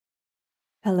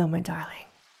Hello, my darling,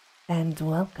 and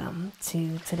welcome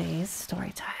to today's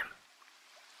story time.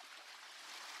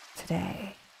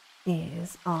 Today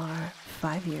is our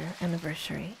 5-year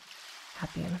anniversary.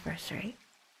 Happy anniversary.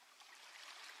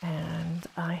 And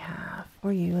I have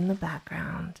for you in the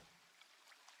background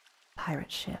a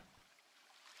pirate ship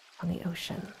on the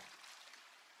ocean.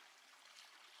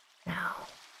 Now,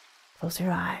 close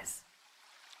your eyes,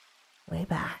 lay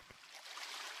back,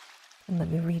 and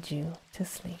let me read you to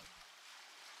sleep.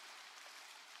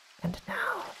 And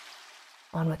now,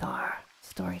 on with our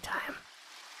story time.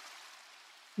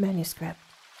 Manuscript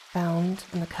found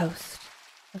on the coast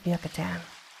of Yucatan.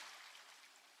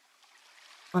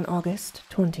 On August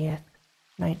 20th,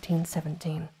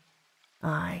 1917,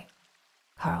 I,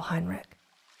 Karl Heinrich,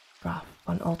 Graf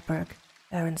von Altberg,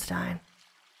 Ehrenstein,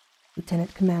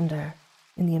 Lieutenant Commander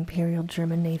in the Imperial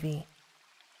German Navy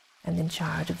and in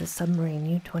charge of the submarine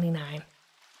U-29,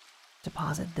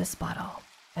 deposit this bottle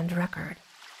and record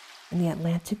in the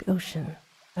Atlantic Ocean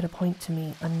at a point to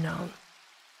me unknown,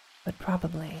 but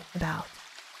probably about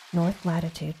north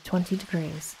latitude 20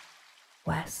 degrees,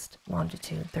 west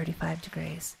longitude 35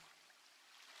 degrees,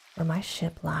 where my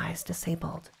ship lies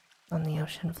disabled on the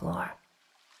ocean floor.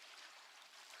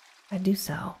 I do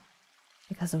so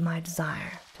because of my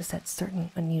desire to set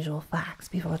certain unusual facts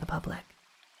before the public,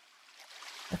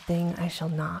 a thing I shall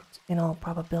not, in all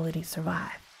probability,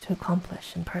 survive to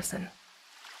accomplish in person,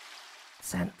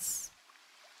 since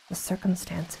the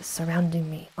circumstances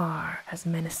surrounding me are as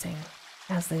menacing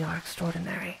as they are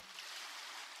extraordinary,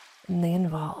 and they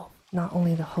involve not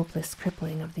only the hopeless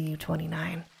crippling of the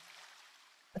U-29,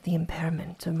 but the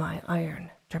impairment of my iron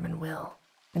German will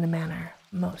in a manner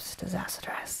most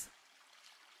disastrous.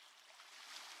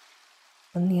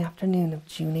 On the afternoon of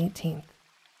June 18th,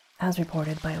 as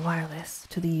reported by wireless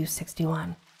to the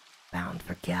U-61, bound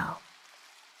for Kiel,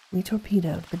 we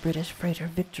torpedoed the British freighter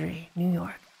Victory, New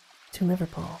York, to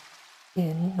Liverpool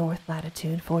in north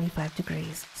latitude 45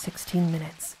 degrees 16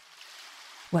 minutes,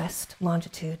 west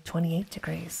longitude 28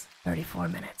 degrees 34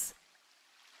 minutes,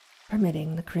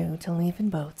 permitting the crew to leave in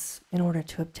boats in order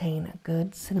to obtain a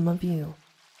good cinema view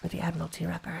for the Admiralty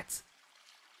records.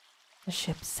 The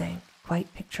ship sank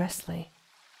quite picturesquely,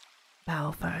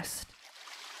 bow first,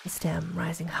 the stem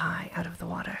rising high out of the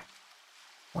water,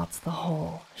 whilst the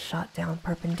hull shot down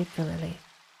perpendicularly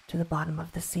to the bottom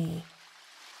of the sea.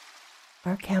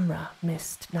 Our camera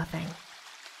missed nothing,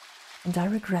 and I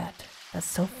regret that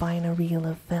so fine a reel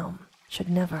of film should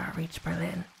never reach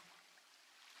Berlin.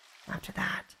 After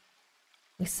that,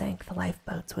 we sank the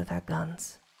lifeboats with our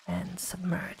guns and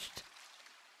submerged.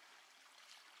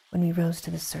 When we rose to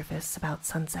the surface about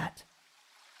sunset,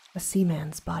 a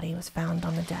seaman's body was found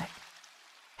on the deck,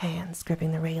 hands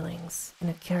gripping the railings in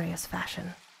a curious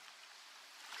fashion.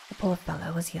 The poor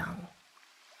fellow was young,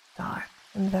 dark,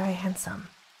 and very handsome,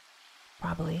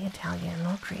 probably Italian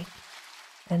or Greek,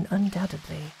 and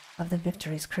undoubtedly of the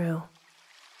Victory's crew.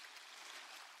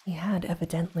 He had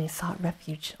evidently sought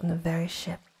refuge on the very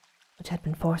ship which had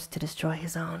been forced to destroy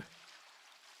his own.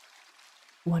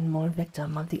 One more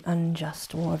victim of the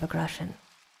unjust war of aggression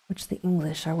which the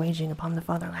English are waging upon the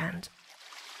fatherland.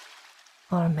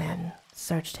 Our men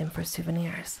searched him for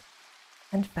souvenirs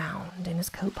and found in his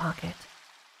coat pocket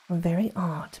a very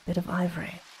odd bit of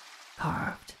ivory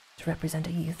carved to represent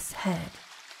a youth's head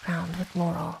crowned with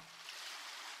laurel.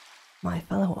 My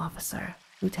fellow officer,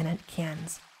 Lieutenant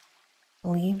Kienz,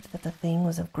 believed that the thing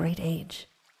was of great age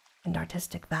and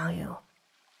artistic value,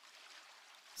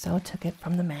 so took it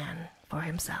from the man for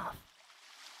himself.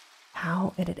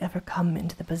 How it had ever come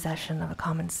into the possession of a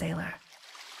common sailor,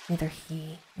 neither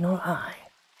he nor I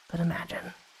could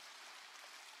imagine.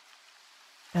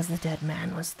 As the dead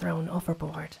man was thrown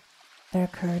overboard, there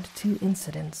occurred 2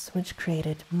 incidents which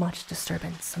created much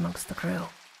disturbance amongst the crew.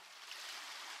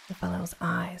 The fellow's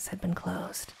eyes had been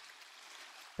closed,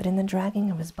 but in the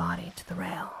dragging of his body to the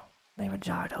rail, they were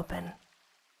jarred open,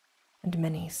 and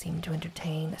many seemed to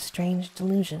entertain a strange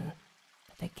delusion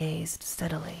that they gazed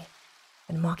steadily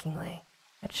and mockingly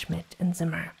at Schmidt and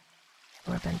Zimmer,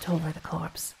 who were bent over the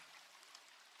corpse.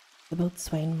 The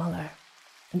boatswain Muller,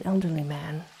 an elderly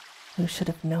man who should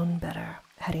have known better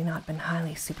had he not been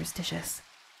highly superstitious,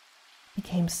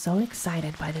 became so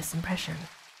excited by this impression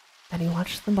that he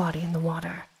watched the body in the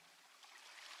water,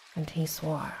 and he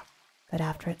swore that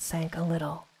after it sank a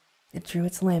little, it drew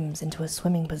its limbs into a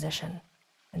swimming position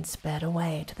and sped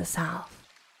away to the south,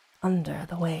 under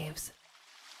the waves.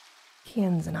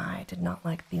 Kienz and I did not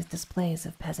like these displays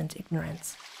of peasant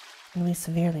ignorance, and we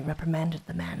severely reprimanded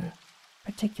the men,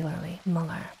 particularly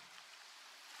Muller.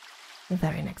 The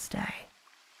very next day,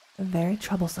 A very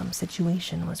troublesome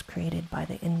situation was created by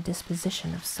the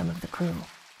indisposition of some of the crew.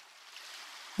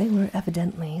 They were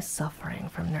evidently suffering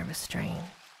from nervous strain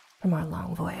from our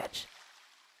long voyage,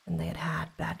 and they had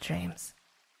had bad dreams.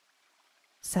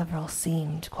 Several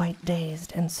seemed quite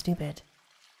dazed and stupid,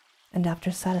 and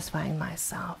after satisfying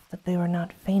myself that they were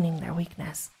not feigning their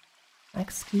weakness, I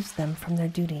excused them from their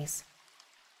duties.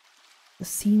 The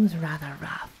sea was rather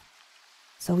rough,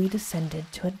 so we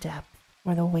descended to a depth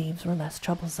where the waves were less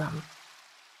troublesome.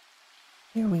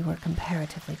 Here we were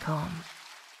comparatively calm,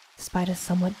 despite a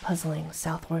somewhat puzzling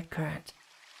southward current,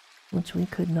 which we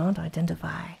could not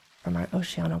identify from our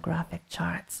oceanographic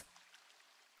charts.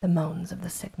 The moans of the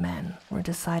sick men were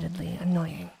decidedly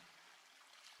annoying,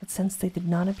 but since they did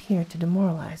not appear to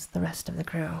demoralize the rest of the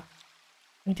crew,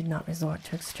 we did not resort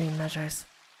to extreme measures.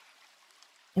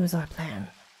 It was our plan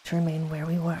to remain where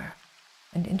we were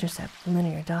and intercept the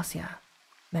linear dossier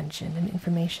mentioned in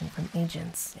information from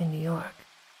agents in New York.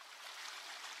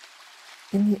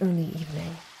 In the early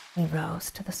evening, we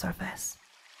rose to the surface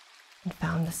and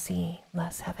found the sea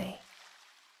less heavy.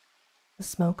 The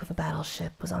smoke of a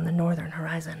battleship was on the northern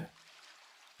horizon,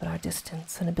 but our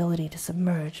distance and ability to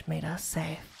submerge made us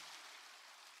safe.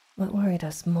 What worried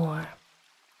us more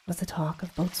was the talk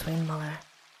of Boatswain Muller,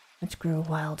 which grew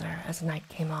wilder as night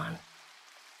came on.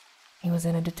 He was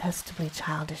in a detestably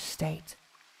childish state,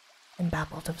 and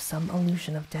babbled of some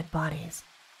illusion of dead bodies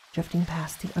drifting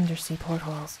past the undersea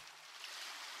portholes,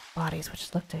 bodies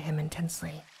which looked at him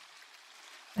intensely,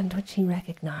 and which he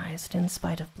recognized in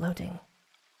spite of bloating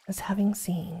as having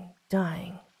seen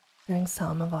dying during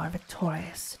some of our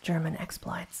victorious German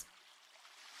exploits.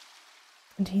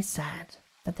 And he said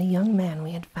that the young man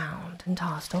we had found and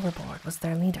tossed overboard was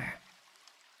their leader.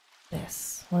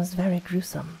 This was very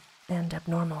gruesome and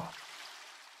abnormal,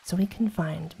 so we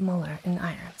confined Muller in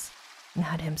irons and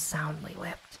had him soundly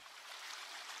whipped.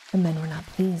 The men were not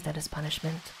pleased at his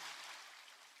punishment,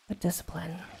 but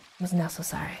discipline was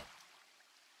necessary.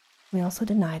 We also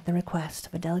denied the request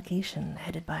of a delegation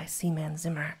headed by Seaman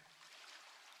Zimmer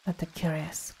that the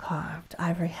curious carved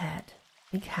ivory head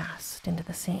be cast into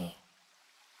the sea.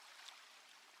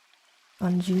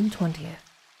 On June 20th,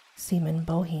 Seamen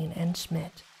Boheen and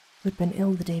Schmidt, who had been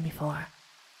ill the day before,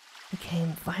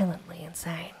 became violently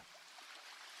insane.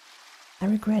 I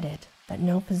regretted that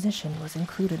no physician was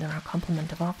included in our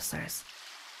complement of officers,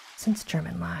 since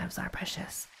German lives are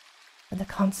precious, but the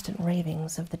constant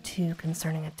ravings of the two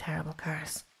concerning a terrible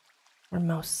curse were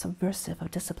most subversive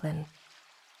of discipline,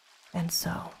 and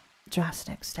so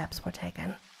drastic steps were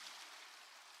taken.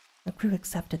 The crew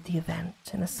accepted the event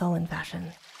in a sullen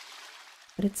fashion,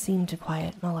 but it seemed to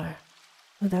quiet Muller,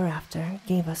 who thereafter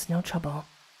gave us no trouble.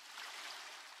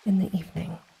 In the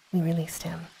evening, we released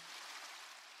him,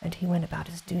 and he went about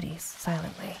his duties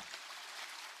silently.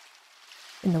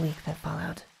 In the week that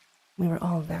followed, we were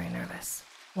all very nervous,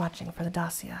 watching for the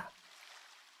dossier.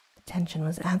 The tension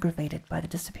was aggravated by the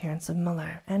disappearance of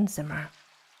Muller and Zimmer,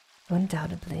 who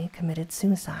undoubtedly committed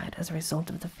suicide as a result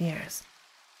of the fears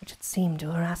which had seemed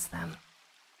to harass them,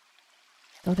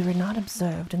 though they were not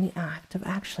observed in the act of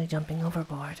actually jumping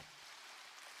overboard.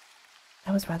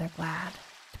 I was rather glad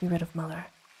to be rid of Muller,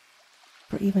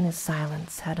 for even his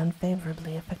silence had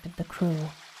unfavorably affected the crew.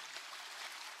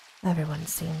 Everyone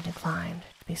seemed inclined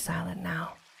to be silent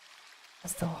now,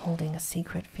 as though holding a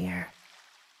secret fear.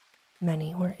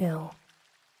 Many were ill,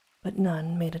 but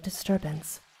none made a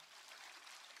disturbance.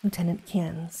 Lieutenant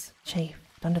Kienz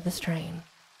chafed under the strain,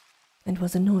 and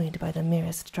was annoyed by the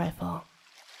merest trifle,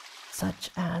 such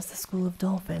as the school of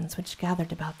dolphins which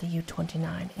gathered about the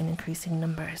U-29 in increasing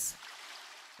numbers,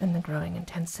 and the growing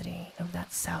intensity of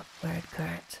that southward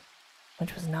current,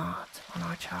 which was not on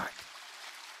our chart.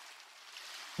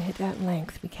 It at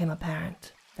length became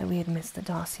apparent that we had missed the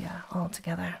dossier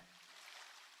altogether.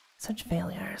 Such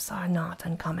failures are not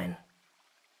uncommon,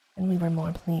 and we were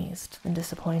more pleased than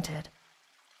disappointed,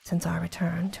 since our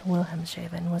return to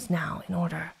Wilhelmshaven was now in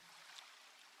order.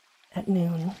 At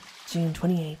noon, June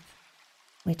 28th,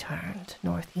 we turned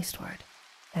northeastward,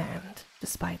 and,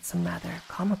 despite some rather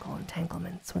comical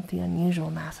entanglements with the unusual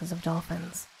masses of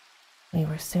dolphins, we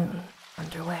were soon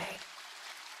underway.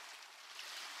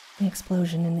 The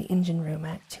explosion in the engine room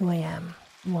at 2 a.m.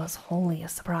 was wholly a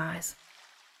surprise.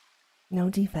 No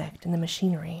defect in the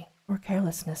machinery or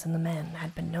carelessness in the men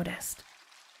had been noticed.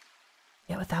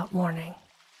 Yet without warning,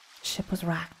 the ship was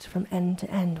racked from end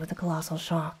to end with a colossal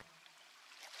shock.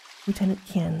 Lieutenant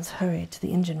Kienz hurried to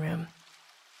the engine room,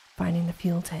 finding the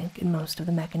fuel tank and most of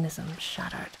the mechanism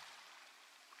shattered.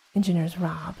 Engineers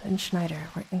Robb and Schneider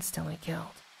were instantly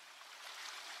killed.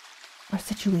 Our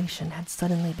situation had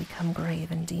suddenly become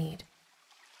grave indeed,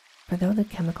 For though the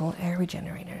chemical air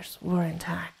regenerators were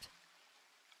intact,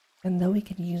 and though we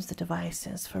could use the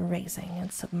devices for raising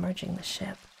and submerging the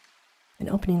ship and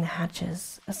opening the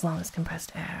hatches as long as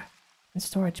compressed air and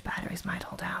storage batteries might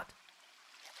hold out,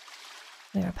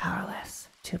 we were powerless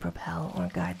to propel or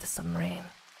guide the submarine.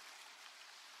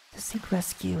 To seek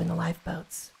rescue in the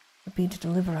lifeboats would be to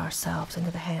deliver ourselves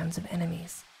into the hands of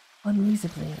enemies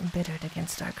unreasonably embittered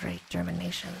against our great German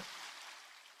nation.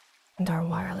 And our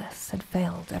wireless had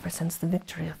failed ever since the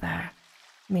Victory affair,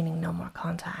 meaning no more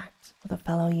contact with a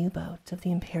fellow U-boat of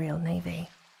the Imperial Navy.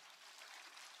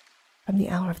 From the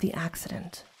hour of the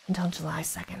accident until July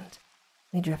 2nd,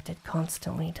 we drifted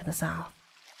constantly to the south,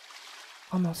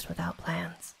 almost without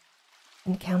plans,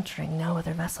 encountering no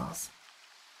other vessels.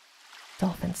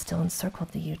 Dolphins still encircled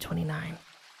the U-29,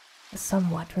 a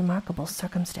somewhat remarkable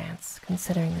circumstance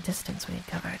considering the distance we had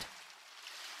covered.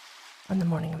 On the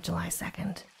morning of July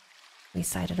 2nd, we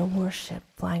sighted a warship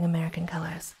flying American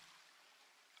colors,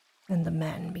 and the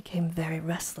men became very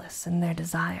restless in their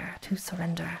desire to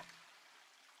surrender.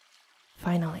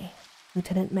 Finally,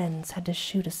 Lieutenant Menz had to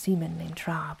shoot a seaman named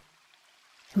Traub,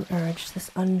 who urged this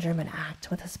un-German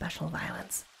act with especial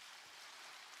violence.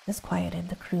 This quieted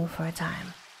the crew for a time,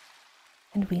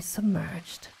 and we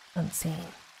submerged unseen.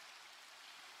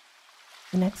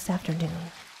 The next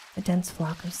afternoon, a dense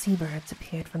flock of seabirds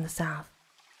appeared from the south,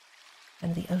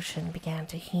 and the ocean began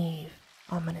to heave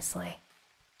ominously.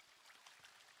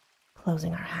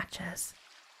 Closing our hatches,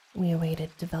 we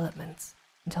awaited developments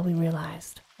until we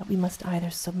realized that we must either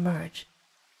submerge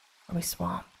or be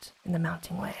swamped in the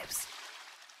mounting waves.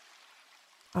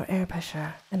 Our air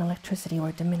pressure and electricity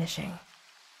were diminishing,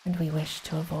 and we wished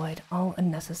to avoid all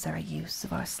unnecessary use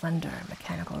of our slender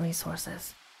mechanical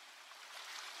resources.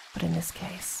 But in this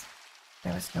case,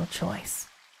 there was no choice.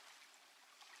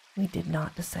 We did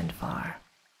not descend far,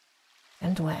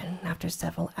 and when, after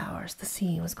several hours, the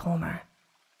sea was calmer,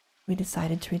 we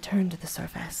decided to return to the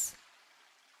surface.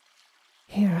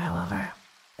 Here, however,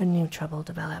 a new trouble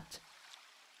developed,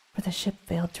 for the ship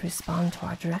failed to respond to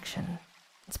our direction,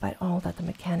 despite all that the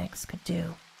mechanics could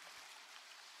do.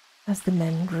 As the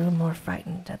men grew more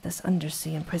frightened at this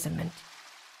undersea imprisonment,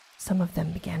 some of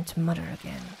them began to mutter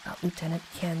again about Lieutenant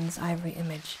Kien's ivory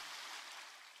image.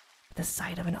 The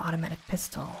sight of an automatic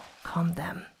pistol calmed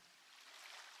them.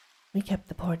 We kept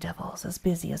the poor devils as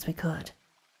busy as we could,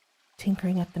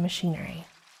 tinkering at the machinery,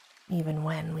 even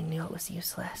when we knew it was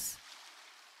useless.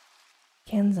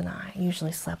 Kien's and I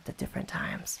usually slept at different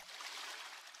times,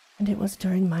 and it was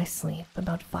during my sleep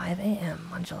about 5 a.m.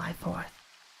 on July 4th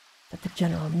that the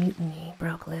general mutiny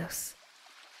broke loose.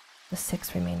 The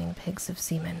 6 remaining pigs of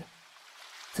seamen,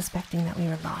 suspecting that we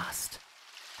were lost,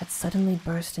 had suddenly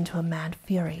burst into a mad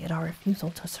fury at our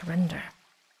refusal to surrender,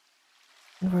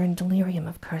 and were in delirium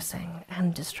of cursing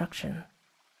and destruction.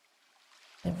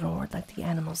 They roared like the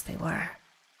animals they were,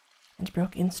 and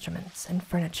broke instruments and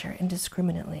furniture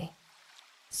indiscriminately,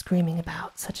 screaming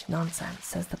about such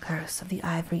nonsense as the curse of the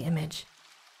ivory image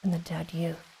and the dead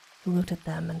youth who looked at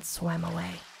them and swam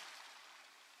away.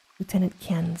 Lieutenant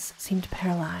Kienz seemed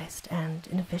paralyzed and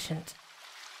inefficient.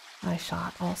 I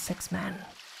shot all 6 men,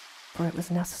 for it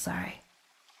was necessary,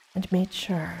 and made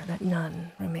sure that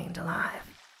none remained alive.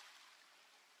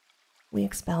 We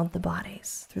expelled the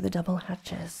bodies through the double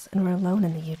hatches and were alone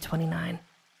in the U-29.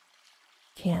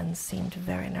 Kienz seemed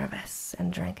very nervous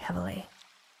and drank heavily.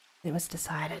 It was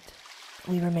decided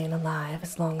that we remain alive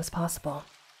as long as possible,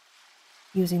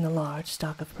 using the large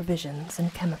stock of provisions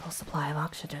and chemical supply of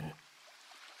oxygen,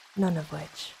 none of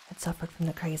which had suffered from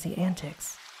the crazy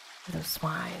antics of those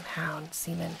swine-hound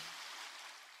seamen.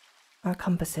 Our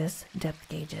compasses, depth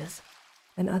gauges,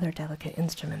 and other delicate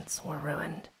instruments were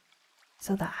ruined,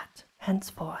 so that,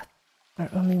 henceforth, our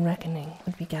only reckoning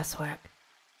would be guesswork,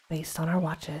 based on our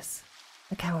watches,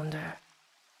 the calendar,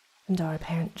 and our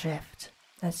apparent drift,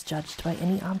 as judged by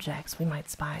any objects we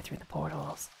might spy through the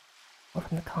portholes or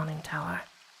from the conning tower.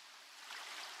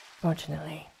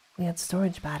 Fortunately, we had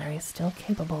storage batteries still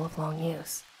capable of long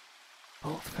use,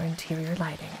 both for interior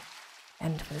lighting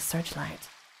and for the searchlight.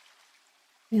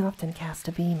 We often cast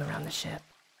a beam around the ship,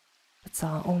 but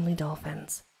saw only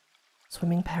dolphins,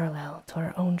 swimming parallel to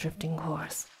our own drifting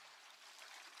course.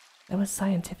 I was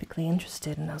scientifically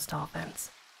interested in those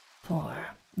dolphins, for,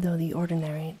 though the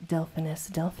ordinary Delphinus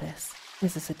delphis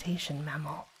is a cetacean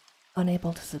mammal,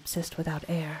 unable to subsist without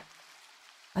air,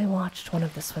 I watched one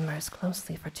of the swimmers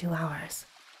closely for 2 hours,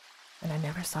 and I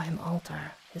never saw him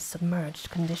alter his submerged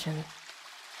condition.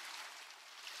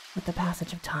 With the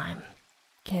passage of time,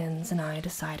 Kienz and I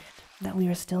decided that we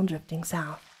were still drifting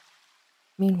south,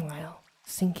 meanwhile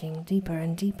sinking deeper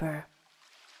and deeper.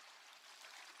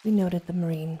 We noted the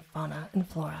marine fauna and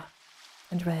flora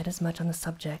and read as much on the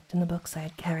subject in the books I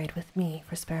had carried with me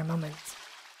for spare moments.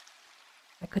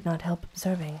 I could not help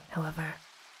observing, however,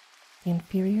 the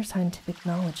inferior scientific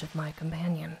knowledge of my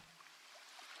companion.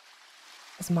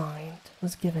 His mind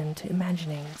was given to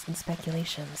imaginings and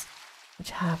speculations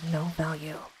which have no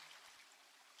value.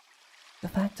 The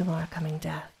fact of our coming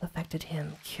death affected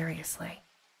him curiously,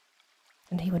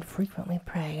 and he would frequently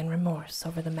pray in remorse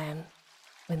over the men,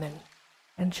 women,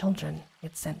 and children he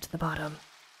had sent to the bottom,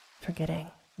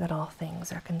 forgetting that all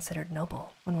things are considered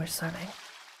noble when we're serving.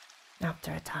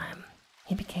 After a time,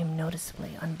 he became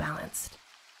noticeably unbalanced,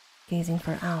 gazing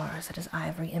for hours at his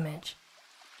ivory image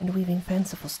and weaving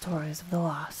fanciful stories of the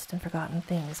lost and forgotten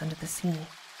things under the sea.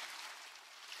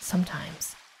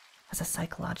 Sometimes, as a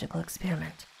psychological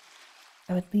experiment,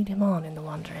 I would lead him on in the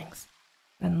wanderings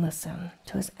and listen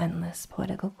to his endless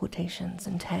poetical quotations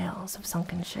and tales of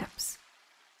sunken ships.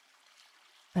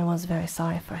 I was very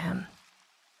sorry for him,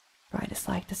 for I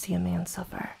disliked to see a man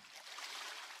suffer,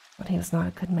 but he was not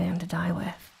a good man to die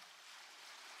with.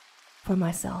 For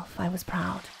myself, I was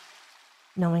proud,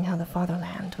 knowing how the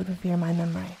fatherland would revere my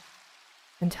memory,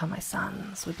 and how my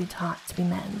sons would be taught to be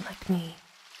men like me.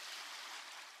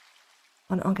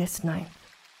 On August 9th,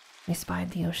 we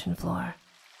spied the ocean floor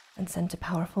and sent a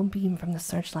powerful beam from the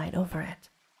searchlight over it.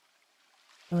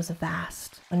 It was a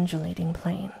vast, undulating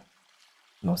plain,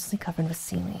 mostly covered with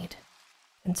seaweed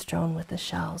and strewn with the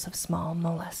shells of small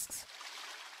mollusks.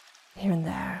 Here and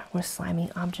there were slimy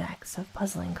objects of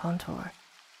puzzling contour,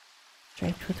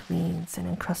 draped with weeds and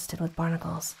encrusted with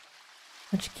barnacles,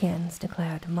 which Kienz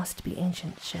declared must be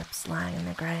ancient ships lying in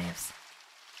their graves.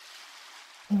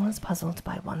 He was puzzled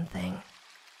by one thing: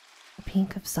 a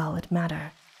peak of solid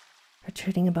matter,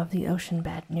 protruding above the ocean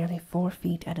bed nearly 4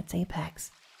 feet at its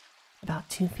apex, about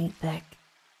 2 feet thick,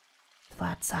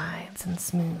 flat sides and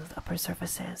smooth upper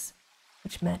surfaces,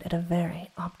 which met at a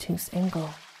very obtuse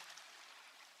angle.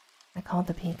 I called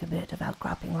the peak a bit of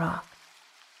outcropping rock,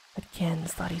 but Kienz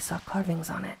thought he saw carvings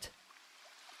on it.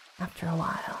 After a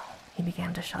while, he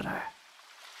began to shudder,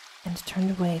 and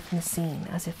turned away from the scene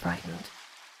as if frightened.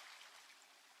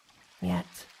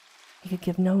 Yet, he could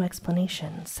give no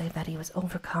explanation save that he was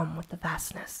overcome with the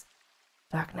vastness,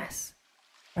 darkness,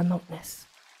 remoteness,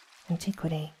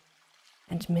 antiquity,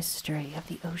 and mystery of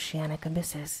the oceanic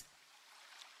abysses.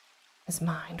 His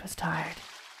mind was tired,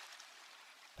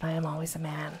 but I am always a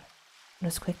man, and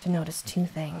was quick to notice 2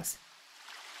 things: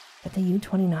 that the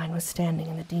U-29 was standing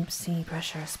in the deep sea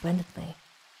pressure splendidly,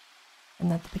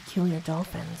 and that the peculiar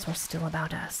dolphins were still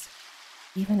about us,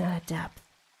 even at a depth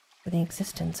where the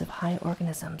existence of high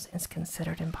organisms is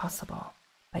considered impossible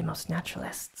by most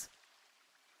naturalists.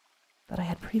 That I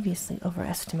had previously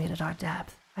overestimated our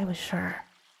depth, I was sure,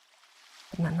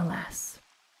 but nonetheless,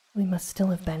 we must still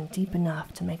have been deep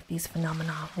enough to make these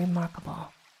phenomena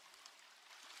remarkable.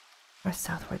 Our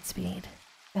southward speed,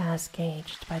 as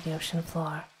gauged by the ocean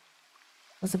floor,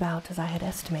 was about as I had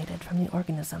estimated from the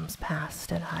organisms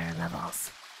passed at higher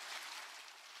levels.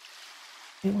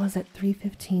 It was at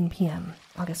 3:15 p.m.,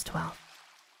 August 12th,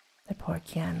 that poor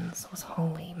Kienz was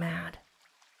wholly mad.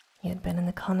 He had been in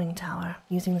the conning tower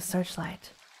using the searchlight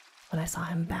when I saw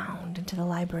him bound into the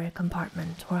library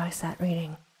compartment where I sat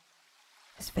reading.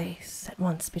 His face at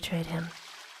once betrayed him.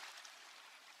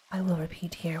 I will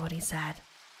repeat here what he said,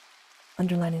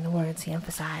 underlining the words he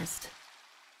emphasized.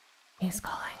 "He is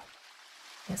calling.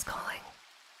 He is calling.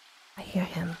 I hear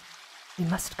him. We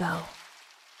must go."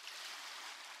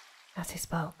 As he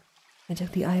spoke, I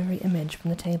took the ivory image from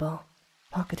the table,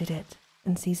 pocketed it,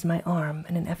 and seized my arm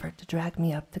in an effort to drag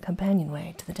me up the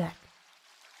companionway to the deck.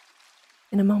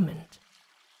 In a moment,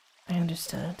 I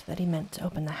understood that he meant to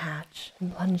open the hatch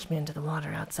and plunge me into the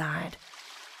water outside,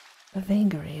 a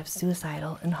vagary of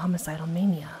suicidal and homicidal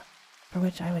mania for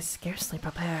which I was scarcely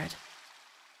prepared.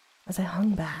 As I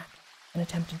hung back and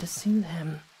attempted to soothe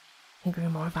him, he grew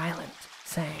more violent,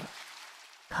 saying,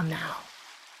 "Come now.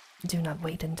 Do not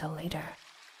wait until later.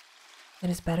 It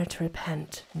is better to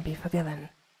repent and be forgiven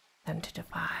than to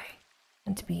defy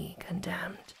and to be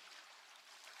condemned."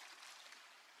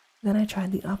 Then I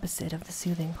tried the opposite of the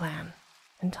soothing plan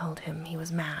and told him he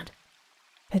was mad,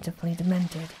 pitifully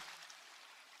demented.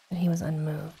 But he was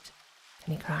unmoved,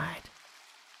 and he cried,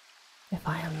 "If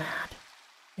I am mad,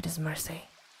 it is mercy.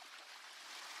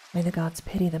 May the gods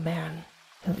pity the man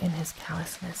who in his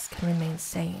callousness can remain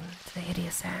sane to the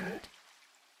hideous end.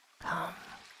 Come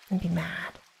and be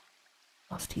mad,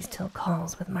 whilst he still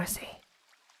calls with mercy."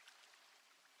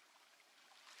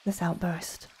 This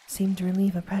outburst seemed to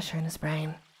relieve a pressure in his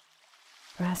brain,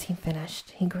 for as he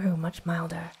finished, he grew much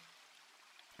milder,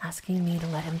 asking me to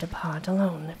let him depart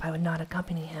alone if I would not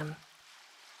accompany him.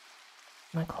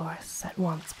 My course at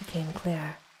once became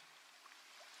clear.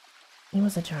 He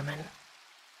was a German,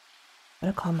 but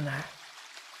a commoner,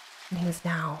 and he was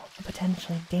now a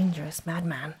potentially dangerous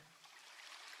madman.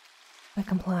 By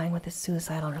complying with his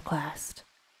suicidal request,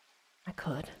 I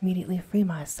could immediately free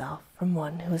myself from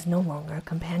one who was no longer a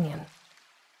companion,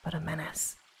 but a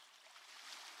menace.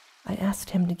 I asked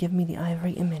him to give me the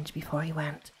ivory image before he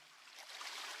went,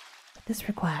 but this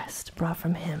request brought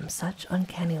from him such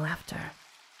uncanny laughter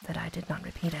that I did not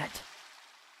repeat it.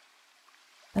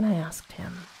 Then I asked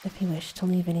him if he wished to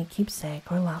leave any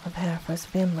keepsake or lock of hair for his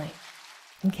family,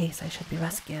 in case I should be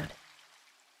rescued.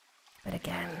 But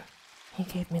again, he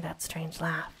gave me that strange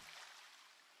laugh.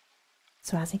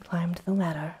 So as he climbed the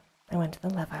ladder, I went to the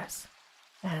levers,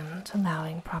 and,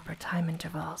 allowing proper time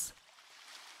intervals,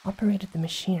 operated the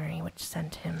machinery which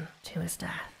sent him to his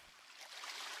death.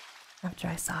 After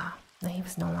I saw that he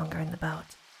was no longer in the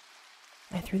boat,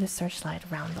 I threw the searchlight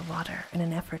round the water in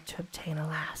an effort to obtain a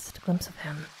last glimpse of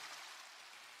him.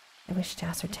 I wished to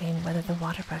ascertain whether the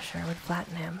water pressure would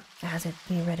flatten him, as it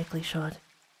theoretically should,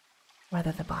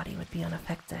 whether the body would be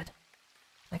unaffected,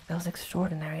 like those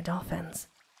extraordinary dolphins.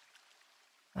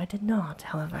 I did not,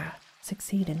 however,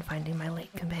 succeed in finding my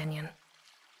late companion,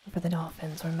 for the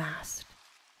dolphins were massed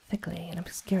thickly and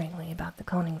obscuringly about the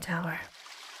conning tower.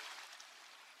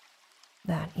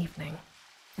 That evening,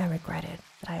 I regretted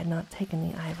that I had not taken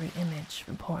the ivory image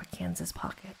from poor Kansas'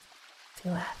 pocket as he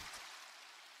left,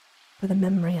 for the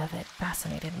memory of it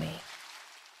fascinated me.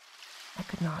 I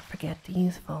could not forget the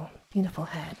youthful, beautiful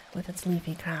head with its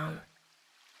leafy crown,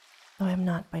 though I am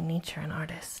not by nature an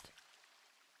artist.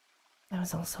 I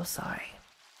was also sorry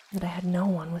that I had no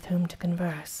one with whom to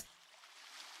converse.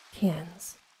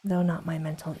 Kins, though not my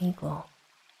mental equal,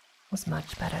 was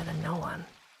much better than no one.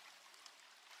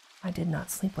 I did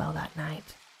not sleep well that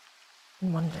night,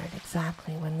 and wondered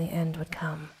exactly when the end would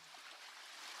come.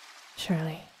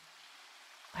 Surely,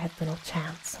 I had little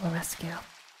chance of a rescue.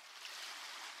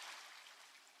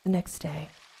 The next day,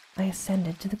 I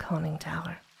ascended to the conning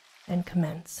tower and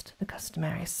commenced the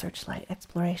customary searchlight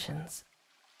explorations.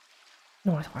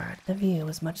 Northward, the view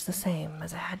was much the same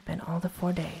as it had been all the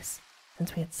 4 days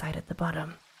since we had sighted the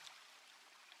bottom,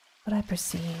 but I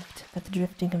perceived that the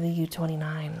drifting of the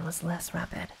U-29 was less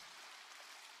rapid.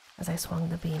 As I swung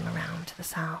the beam around to the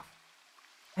south,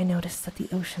 I noticed that the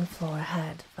ocean floor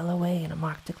ahead fell away in a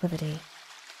marked declivity,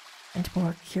 and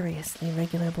bore curiously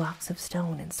regular blocks of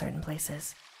stone in certain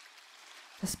places,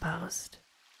 disposed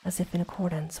as if in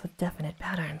accordance with definite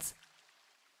patterns.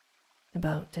 The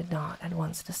boat did not at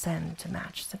once descend to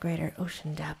match the greater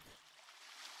ocean depth,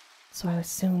 so I was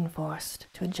soon forced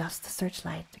to adjust the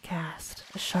searchlight to cast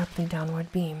a sharply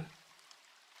downward beam.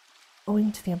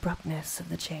 Owing to the abruptness of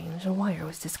the change, a wire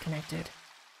was disconnected,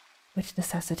 which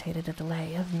necessitated a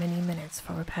delay of many minutes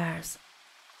for repairs.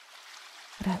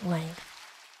 But at length,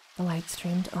 the light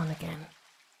streamed on again,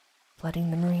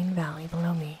 flooding the marine valley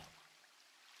below me.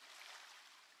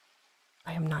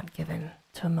 I am not given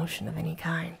to emotion of any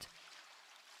kind,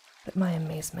 but my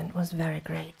amazement was very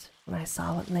great when I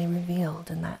saw what lay revealed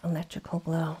in that electrical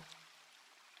glow.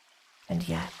 And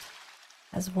yet,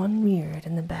 as one reared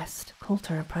in the best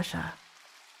culture of Prussia,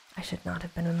 I should not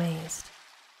have been amazed,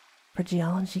 for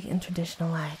geology and traditional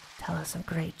light tell us of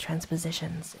great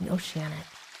transpositions in oceanic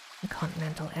and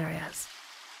continental areas.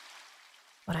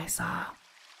 What I saw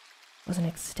was an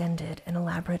extended and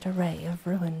elaborate array of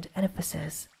ruined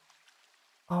edifices,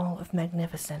 all of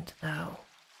magnificent, though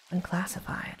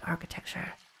unclassified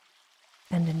architecture,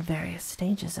 and in various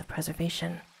stages of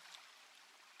preservation.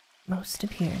 Most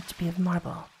appeared to be of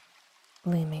marble,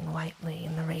 gleaming whitely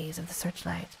in the rays of the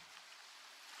searchlight,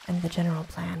 and the general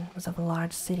plan was of a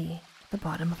large city at the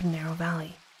bottom of a narrow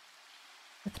valley,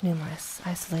 with numerous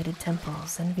isolated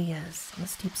temples and villas on the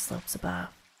steep slopes above.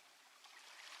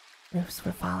 Roofs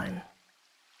were fallen,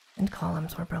 and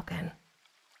columns were broken,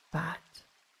 but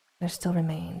there still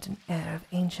remained an air of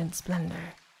ancient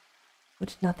splendor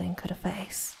which nothing could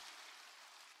efface.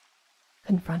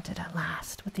 Confronted at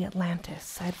last with the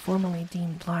Atlantis I had formerly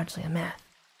deemed largely a myth,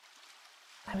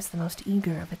 I was the most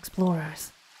eager of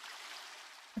explorers.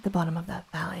 At the bottom of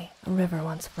that valley, a river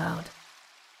once flowed,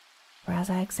 for as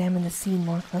I examined the scene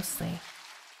more closely,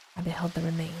 I beheld the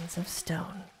remains of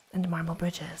stone and marble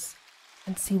bridges,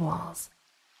 and sea walls,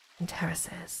 and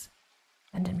terraces,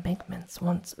 and embankments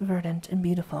once verdant and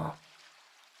beautiful.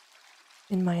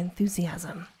 In my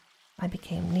enthusiasm, I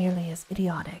became nearly as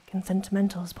idiotic and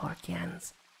sentimental as poor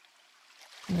Jens,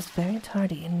 and was very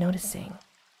tardy in noticing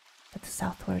that the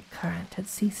southward current had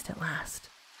ceased at last,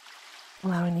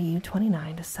 allowing the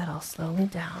U-29 to settle slowly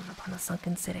down upon a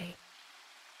sunken city,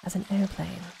 as an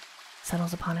airplane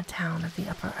settles upon a town of the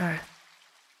upper earth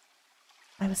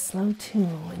I was slow too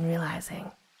in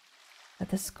realizing that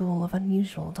the school of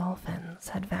unusual dolphins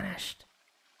had vanished.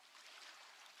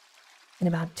 In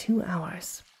about 2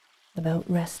 hours, the boat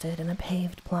rested in a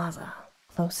paved plaza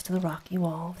close to the rocky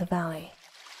wall of the valley.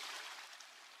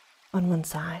 On one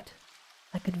side,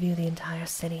 I could view the entire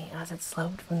city as it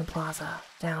sloped from the plaza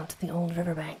down to the old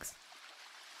riverbanks.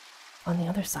 On the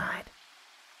other side,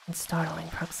 in startling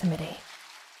proximity,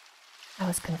 I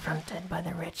was confronted by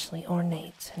the richly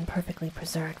ornate and perfectly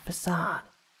preserved facade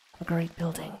of a great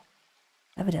building,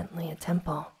 evidently a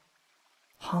temple,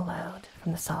 hollowed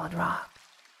from the solid rock.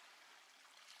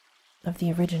 Of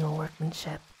the original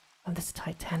workmanship of this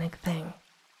titanic thing,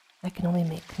 I can only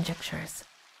make conjectures.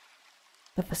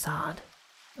 The facade,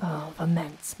 of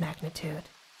immense magnitude,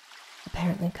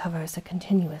 apparently covers a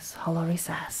continuous hollow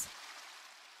recess,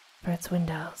 for its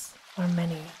windows are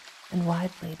many and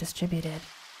widely distributed.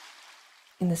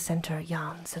 In the center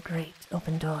yawns a great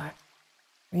open door,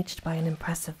 reached by an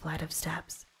impressive flight of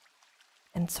steps,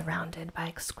 and surrounded by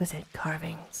exquisite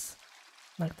carvings,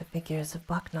 like the figures of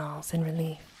bacchanals in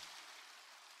relief.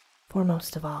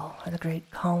 Foremost of all are the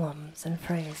great columns and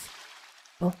frieze,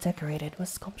 both decorated with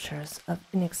sculptures of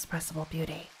inexpressible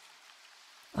beauty,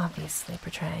 obviously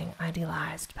portraying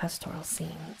idealized pastoral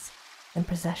scenes and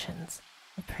processions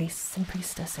of priests and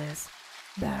priestesses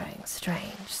bearing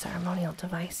strange ceremonial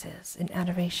devices in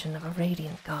adoration of a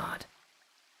radiant god.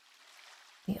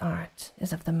 The art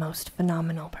is of the most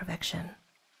phenomenal perfection,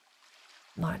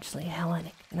 largely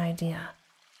Hellenic in idea,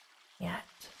 yet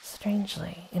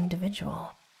strangely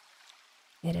individual.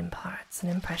 It imparts an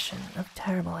impression of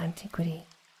terrible antiquity,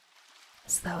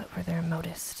 as though it were the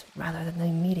remotest rather than the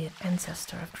immediate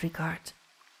ancestor of Greek art.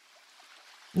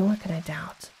 Nor can I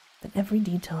doubt that every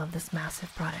detail of this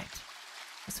massive product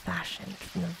was fashioned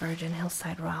from the virgin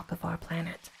hillside rock of our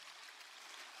planet.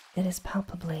 It is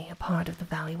palpably a part of the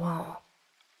valley wall,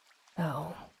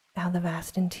 though how the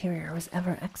vast interior was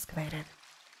ever excavated,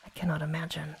 I cannot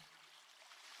imagine.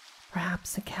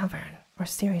 Perhaps a cavern or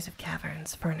series of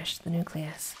caverns furnished the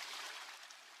nucleus.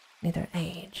 Neither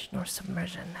age nor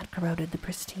submersion had corroded the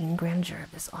pristine grandeur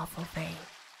of this awful fane.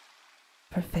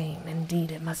 For fame indeed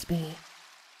it must be,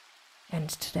 and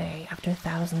today, after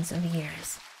thousands of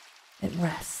years, it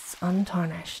rests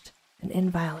untarnished and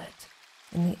inviolate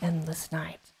in the endless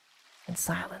night and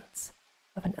silence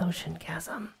of an ocean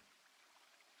chasm.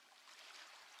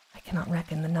 I cannot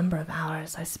reckon the number of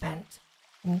hours I spent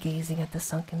in gazing at the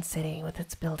sunken city with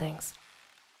its buildings,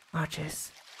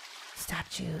 arches,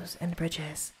 statues, and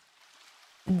bridges,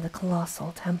 and the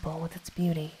colossal temple with its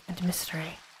beauty and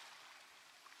mystery.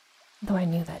 Though I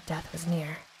knew that death was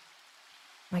near,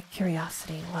 my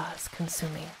curiosity was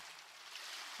consuming,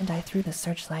 and I threw the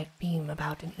searchlight beam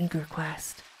about in eager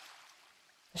quest.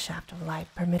 The shaft of light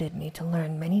permitted me to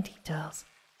learn many details,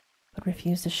 but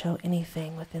refused to show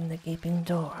anything within the gaping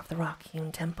door of the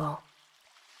rock-hewn temple.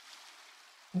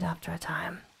 And after a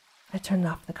time, I turned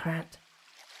off the current,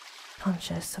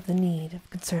 conscious of the need of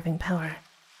conserving power.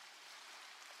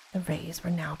 The rays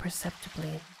were now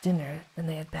perceptibly thinner than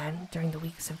they had been during the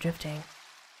weeks of drifting,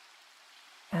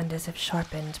 and as if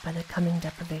sharpened by the coming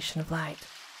deprivation of light,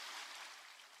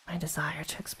 my desire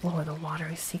to explore the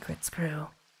watery secrets grew.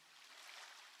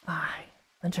 I,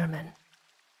 a German,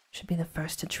 should be the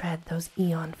first to tread those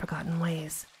eon-forgotten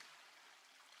ways.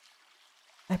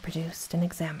 I produced and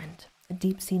examined a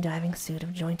deep-sea diving suit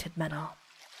of jointed metal,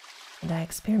 and I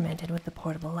experimented with the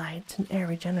portable light and air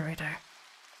regenerator.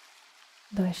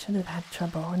 Though I should have had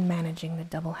trouble in managing the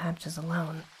double hatches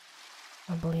alone,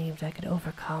 I believed I could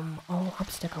overcome all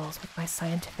obstacles with my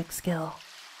scientific skill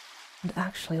and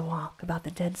actually walk about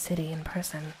the dead city in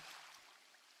person.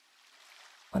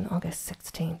 On August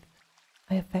 16th,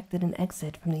 I effected an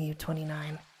exit from the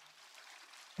U-29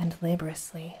 and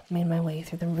laboriously made my way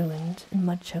through the ruined and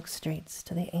mud-choked streets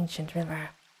to the ancient river.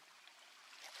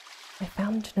 I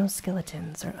found no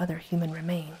skeletons or other human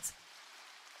remains,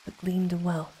 but gleaned a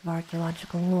wealth of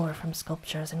archaeological lore from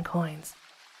sculptures and coins.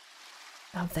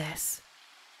 Of this,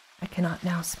 I cannot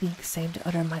now speak save to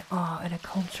utter my awe at a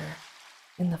culture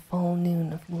in the full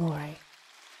noon of glory,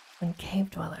 when cave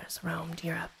dwellers roamed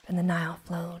Europe and the Nile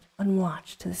flowed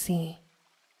unwatched to the sea.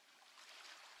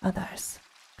 Others,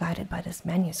 guided by this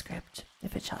manuscript,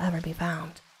 if it shall ever be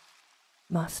found,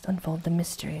 must unfold the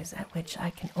mysteries at which I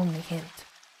can only hint.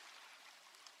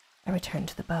 I returned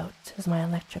to the boat as my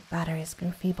electric batteries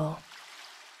grew feeble,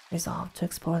 resolved to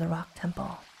explore the rock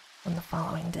temple on the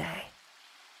following day.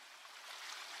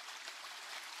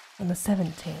 On the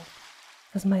 17th,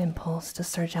 as my impulse to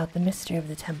search out the mystery of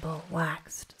the temple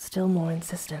waxed still more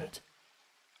insistent,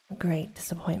 a great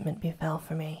disappointment befell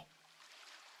for me.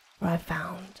 where I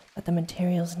found that the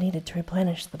materials needed to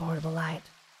replenish the portable light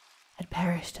had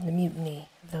perished in the mutiny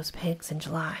of those pigs in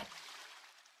July.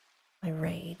 My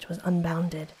rage was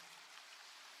unbounded,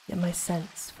 yet my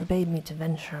sense forbade me to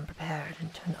venture unprepared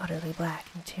into an utterly black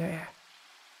interior,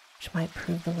 which might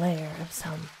prove the lair of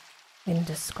some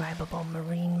indescribable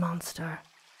marine monster,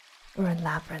 or a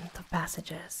labyrinth of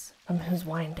passages from whose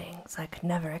windings I could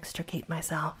never extricate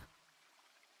myself.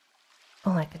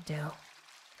 All I could do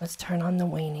was turn on the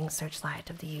waning searchlight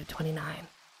of the U-29,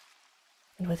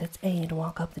 and with its aid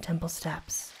walk up the temple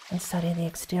steps and study the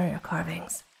exterior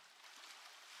carvings.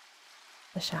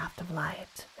 The shaft of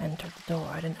light entered the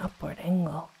door at an upward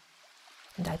angle,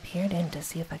 and I peered in to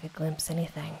see if I could glimpse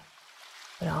anything,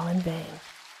 but all in vain.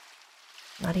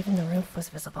 Not even the roof was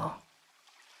visible,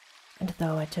 and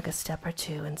though I took a step or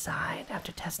two inside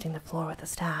after testing the floor with a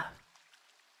staff,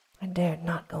 I dared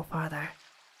not go farther.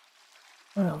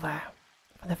 Moreover,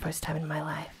 for the first time in my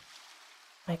life,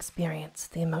 I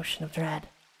experienced the emotion of dread.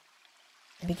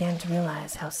 I began to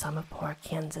realize how some of poor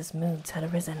Kienz's moods had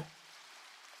arisen.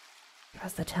 For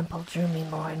as the temple drew me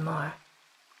more and more,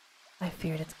 I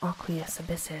feared its aqueous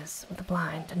abysses with a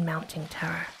blind and mounting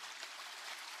terror.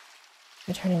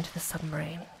 Returning to the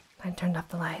submarine, I turned off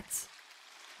the lights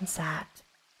and sat,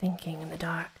 thinking in the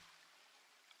dark.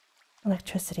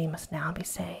 Electricity must now be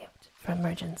saved for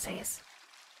emergencies.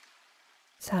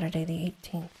 Saturday the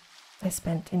 18th, I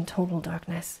spent in total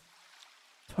darkness,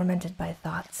 tormented by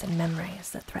thoughts and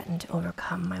memories that threatened to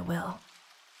overcome my will.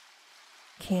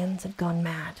 Kienz had gone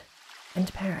mad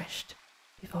and perished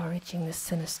before reaching this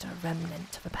sinister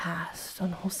remnant of a past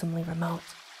unwholesomely remote,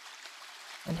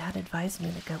 and had advised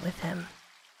me to go with him.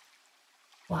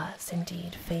 Was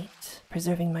indeed fate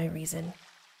preserving my reason,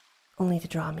 only to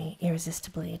draw me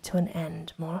irresistibly to an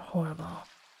end more horrible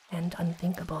and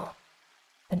unthinkable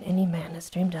than any man has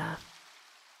dreamed of?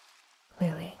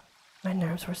 Clearly, my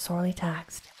nerves were sorely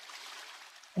taxed,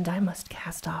 and I must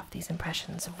cast off these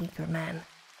impressions of weaker men.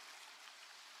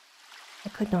 I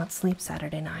could not sleep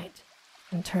Saturday night,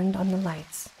 and turned on the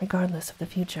lights regardless of the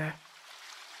future.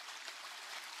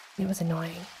 It was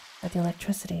annoying that the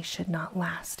electricity should not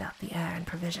last out the air and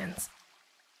provisions.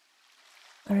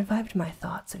 I revived my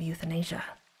thoughts of euthanasia,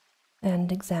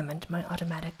 and examined my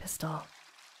automatic pistol.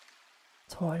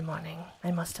 Toward morning,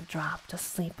 I must have dropped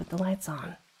asleep with the lights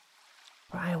on,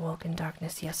 for I awoke in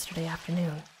darkness yesterday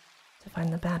afternoon to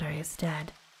find the batteries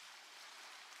dead.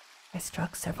 I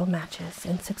struck several matches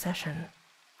in succession,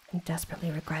 and desperately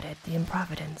regretted the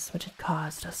improvidence which had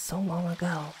caused us so long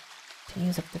ago to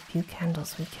use up the few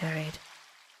candles we carried.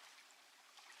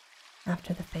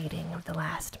 After the fading of the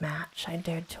last match I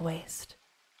dared to waste,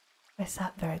 I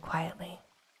sat very quietly,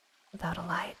 without a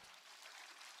light.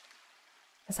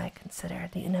 As I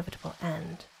considered the inevitable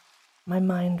end, my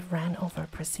mind ran over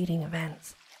preceding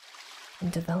events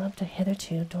and developed a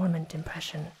hitherto dormant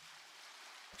impression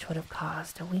which would have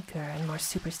caused a weaker and more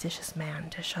superstitious man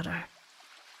to shudder.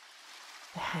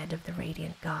 The head of the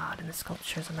radiant god in the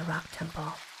sculptures on the rock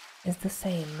temple is the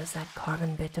same as that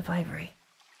carven bit of ivory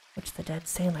which the dead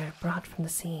sailor brought from the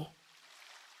sea,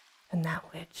 and that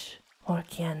which poor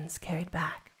Kienz carried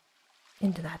back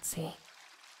into that sea.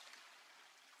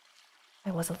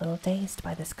 I was a little dazed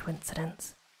by this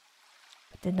coincidence,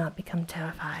 but did not become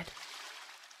terrified.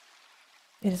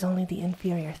 It is only the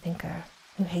inferior thinker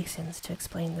who hastens to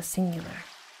explain the singular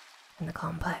and the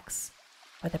complex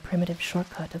by the primitive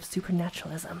shortcut of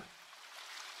supernaturalism.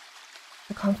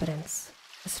 The confidence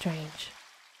was strange,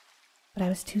 but I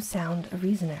was too sound a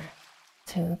reasoner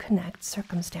to connect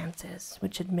circumstances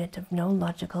which admit of no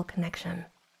logical connection,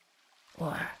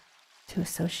 or to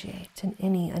associate in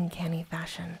any uncanny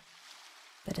fashion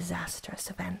the disastrous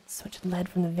events which led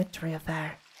from the Victory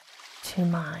affair to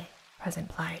my present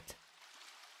plight.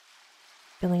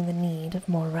 Feeling the need of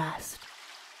more rest,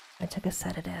 I took a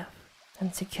sedative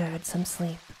and secured some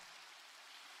sleep.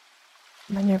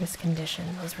 My nervous condition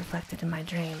was reflected in my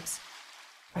dreams,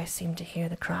 where I seemed to hear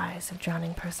the cries of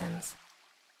drowning persons,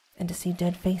 and to see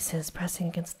dead faces pressing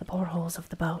against the portholes of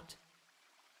the boat.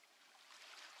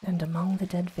 And among the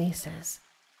dead faces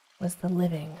was the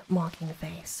living, mocking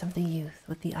face of the youth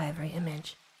with the ivory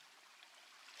image.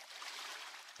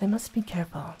 I must be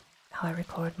careful how I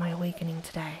record my awakening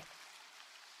today,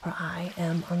 for I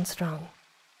am unstrung,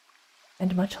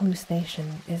 and much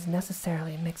hallucination is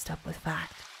necessarily mixed up with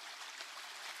fact.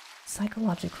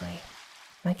 Psychologically,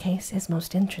 my case is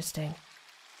most interesting,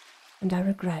 and I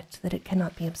regret that it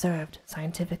cannot be observed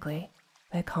scientifically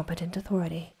by a competent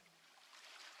authority.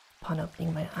 Upon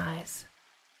opening my eyes,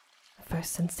 the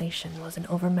first sensation was an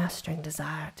overmastering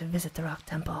desire to visit the rock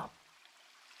temple,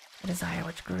 a desire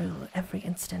which grew every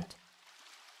instant,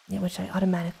 yet which I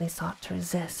automatically sought to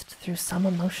resist through some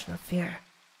emotion of fear,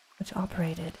 which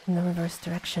operated in the reverse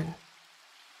direction.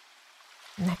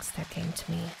 Next there came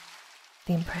to me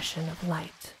the impression of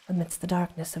light amidst the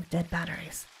darkness of dead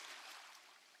batteries,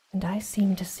 and I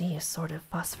seemed to see a sort of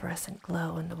phosphorescent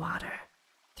glow in the water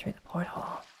through the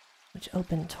porthole which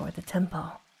opened toward the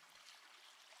temple.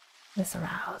 This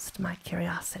aroused my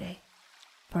curiosity,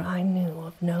 for I knew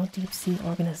of no deep-sea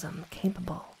organism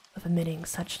capable of emitting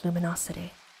such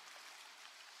luminosity.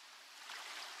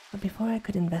 But before I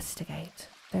could investigate,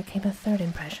 there came a third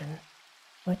impression,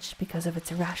 which, because of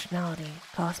its irrationality,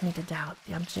 caused me to doubt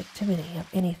the objectivity of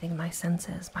anything my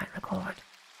senses might record.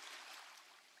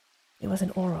 It was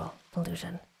an aural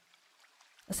illusion,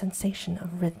 a sensation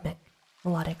of rhythmic,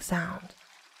 melodic sound,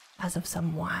 as of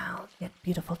some wild yet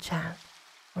beautiful chant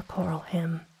or choral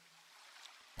hymn,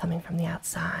 coming from the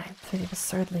outside through the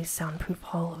absurdly soundproof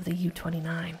hull of the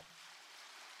U-29.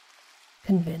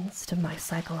 Convinced of my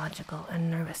psychological and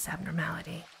nervous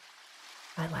abnormality,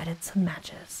 I lighted some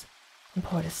matches and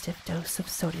poured a stiff dose of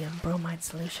sodium bromide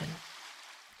solution,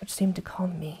 which seemed to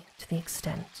calm me to the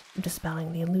extent of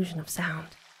dispelling the illusion of sound.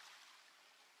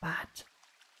 But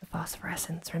the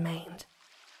phosphorescence remained,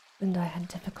 and I had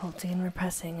difficulty in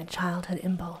repressing a childhood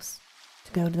impulse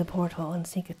to go to the porthole and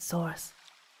seek its source.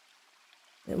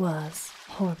 It was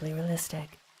horribly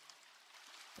realistic,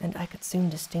 and I could soon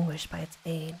distinguish by its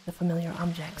aid the familiar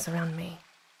objects around me,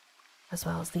 as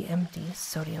well as the empty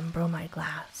sodium bromide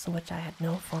glass of which I had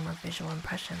no former visual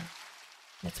impression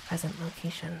in its present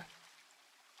location.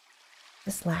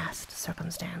 This last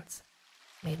circumstance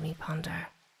made me ponder,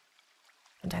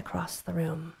 and I crossed the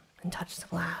room and touched the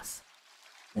glass.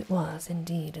 It was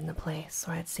indeed in the place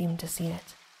where I had seemed to see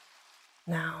it.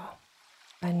 Now,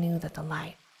 I knew that the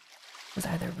light was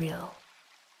either real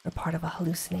or part of a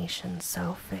hallucination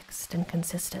so fixed and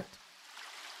consistent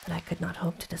that I could not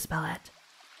hope to dispel it.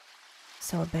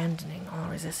 So abandoning all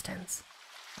resistance,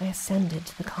 I ascended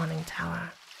to the conning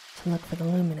tower to look for the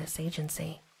luminous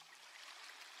agency.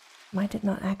 Might it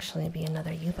not actually be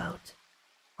another U-boat,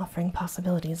 offering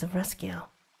possibilities of rescue?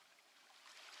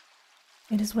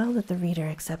 It is well that the reader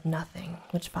accept nothing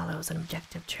which follows an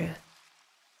objective truth,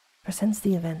 for since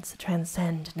the events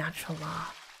transcend natural law,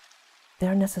 they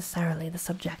are necessarily the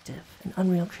subjective and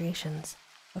unreal creations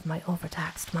of my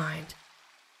overtaxed mind.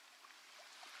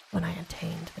 When I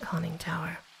attained the conning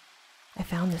tower, I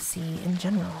found the sea in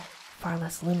general far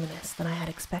less luminous than I had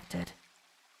expected.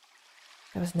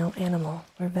 There was no animal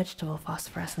or vegetable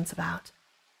phosphorescence about,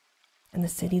 and the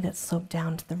city that sloped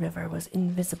down to the river was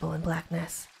invisible in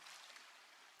blackness.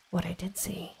 What I did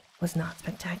see was not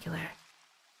spectacular,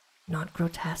 not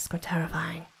grotesque or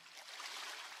terrifying,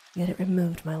 yet it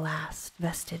removed my last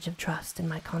vestige of trust in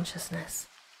my consciousness.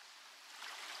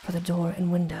 For the door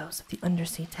and windows of the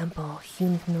undersea temple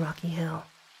hewn from the rocky hill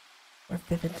were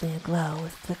vividly aglow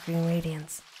with flickering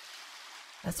radiance,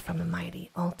 as from a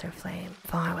mighty altar flame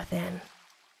far within.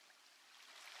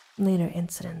 Later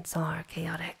incidents are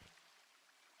chaotic.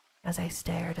 As I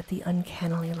stared at the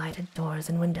uncannily lighted doors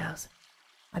and windows,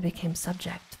 I became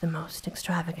subject to the most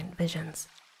extravagant visions.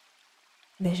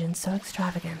 Visions so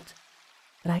extravagant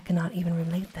that I cannot even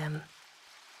relate them.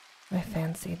 I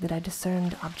fancied that I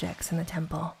discerned objects in the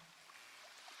temple,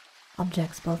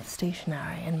 objects both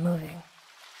stationary and moving,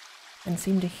 and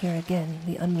seemed to hear again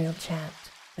the unreal chant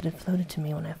that had floated to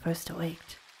me when I first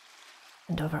awaked,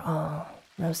 and over all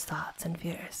rose thoughts and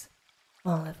fears,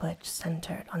 all of which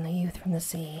centered on the youth from the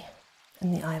sea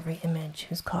and the ivory image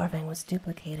whose carving was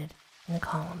duplicated in the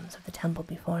columns of the temple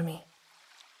before me.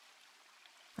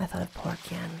 I thought of poor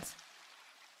Kien's,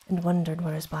 and wondered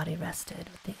where his body rested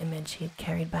with the image he had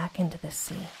carried back into this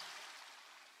sea.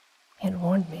 He had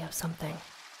warned me of something,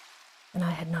 and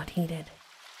I had not heeded.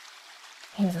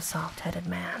 He was a soft-headed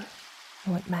man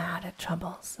who went mad at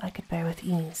troubles I could bear with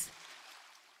ease.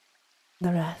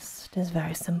 The rest is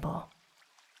very simple.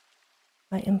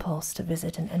 My impulse to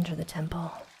visit and enter the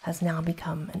temple has now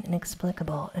become an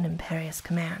inexplicable and imperious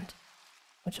command,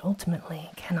 which ultimately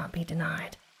cannot be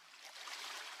denied.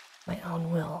 My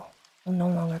own will no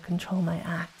longer control my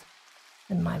act,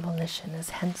 and my volition is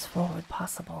henceforward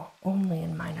possible only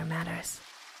in minor matters.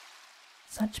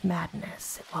 Such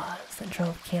madness it was that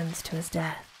drove Kien's to his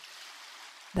death,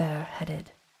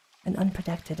 bare-headed and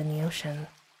unprotected in the ocean.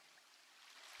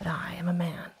 But I am a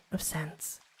man of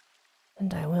sense,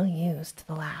 and I will use to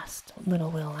the last what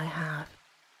little will I have.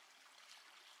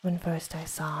 When first I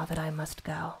saw that I must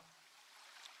go,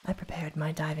 I prepared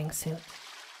my diving suit,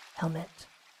 helmet,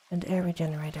 and air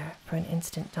regenerator for an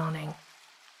instant dawning,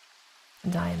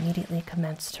 and I immediately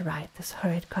commenced to write this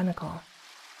hurried chronicle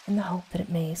in the hope that it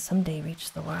may someday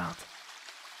reach the world.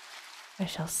 I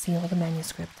shall seal the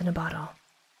manuscript in a bottle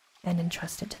and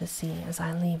entrust it to the sea as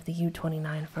I leave the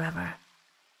U-29 forever.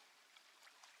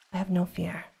 I have no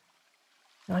fear,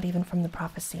 not even from the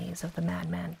prophecies of the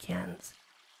madman Kienz.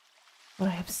 What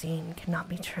I have seen cannot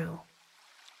be true,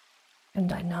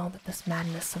 and I know that this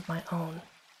madness of my own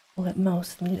will at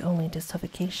most lead only to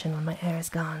suffocation when my air is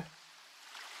gone.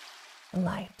 The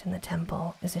light in the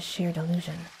temple is a sheer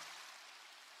delusion,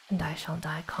 and I shall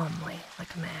die calmly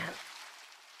like a man,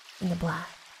 in the black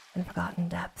and forgotten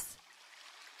depths.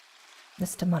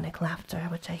 This demonic laughter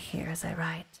which I hear as I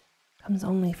write comes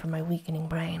only from my weakening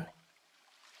brain.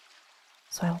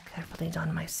 So I will carefully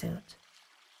don my suit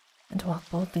and walk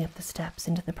boldly up the steps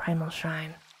into the primal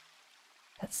shrine,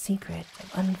 that secret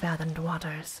of unfathomed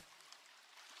waters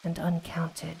and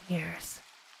uncounted years.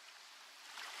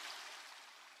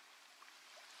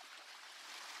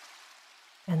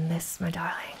 And this, my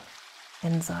darling,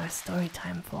 ends our story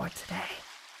time for today.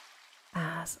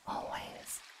 As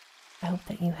always, I hope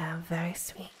that you have very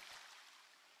sweet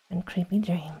and creepy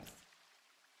dreams.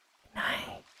 Good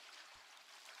night.